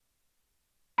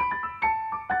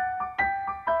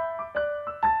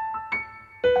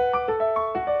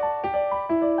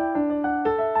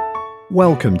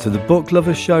Welcome to the Book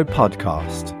Lovers Show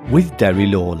podcast with Derry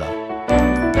Lawler.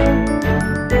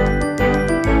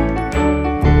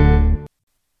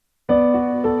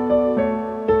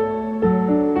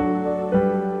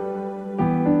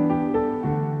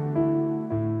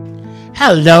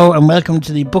 Hello and welcome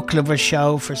to the Book Lovers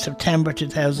Show for September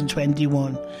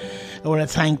 2021. I want to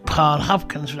thank Paul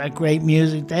Hopkins for that great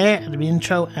music there at the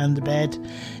intro and the bed.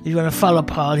 If you want to follow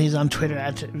Paul, he's on Twitter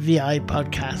at VI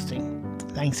Podcasting.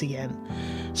 Thanks again.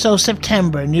 So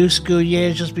September, new school year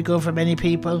has just begun for many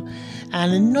people,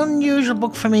 and an unusual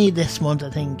book for me this month, I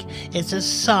think. It's a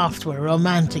soft one, a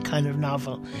romantic kind of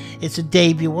novel. It's a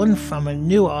debut one from a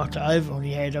new author I've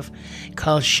only heard of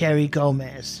called Sherry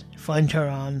Gomes. Find her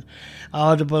on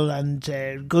Audible and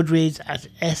Goodreads at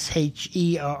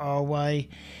SHERRYGOMES.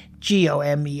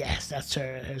 That's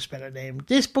her spelling name.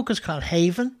 This book is called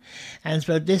Haven, and it's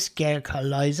about this girl called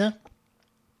Liza,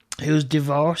 who's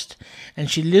divorced,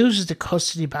 and she loses the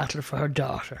custody battle for her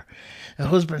daughter. Her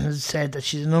husband has said that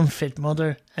she's an unfit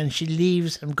mother, and she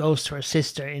leaves and goes to her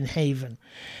sister in Haven.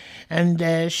 And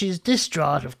she's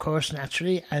distraught, of course,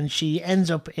 naturally, and she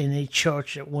ends up in a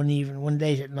church at one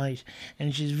late at night,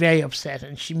 and she's very upset,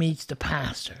 and she meets the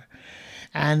pastor.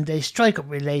 And they strike up a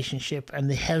relationship, and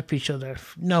they help each other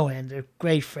no end. They're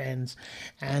great friends.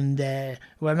 And,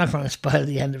 well, I'm not going to spoil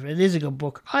the end of it. It is a good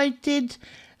book. I did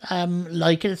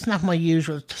like it. It's not my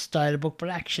usual style of book, but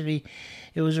actually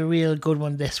it was a real good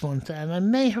one this month, and I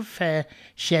may have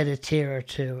shed a tear or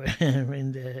two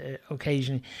in the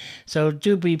occasionally, so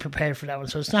do be prepared for that one.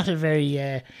 So it's not a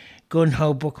very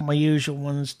gun-ho book, my usual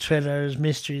ones, thrillers,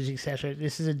 mysteries, etc.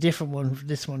 This is a different one for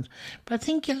this one, but I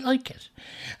think you'll like it.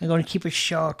 I'm going to keep it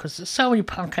short because there's so many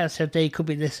podcasts out there you could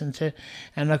be listening to.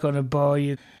 I'm not going to bore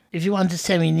you. If you want to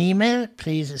send me an email,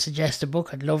 please suggest a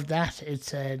book. I'd love that.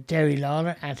 It's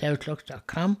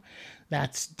derrylawler@outlook.com.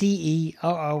 That's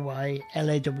DERRYLAWLOR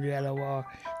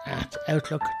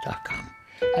 @outlook.com.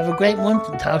 Have a great month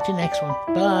and talk to you next one.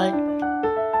 Bye.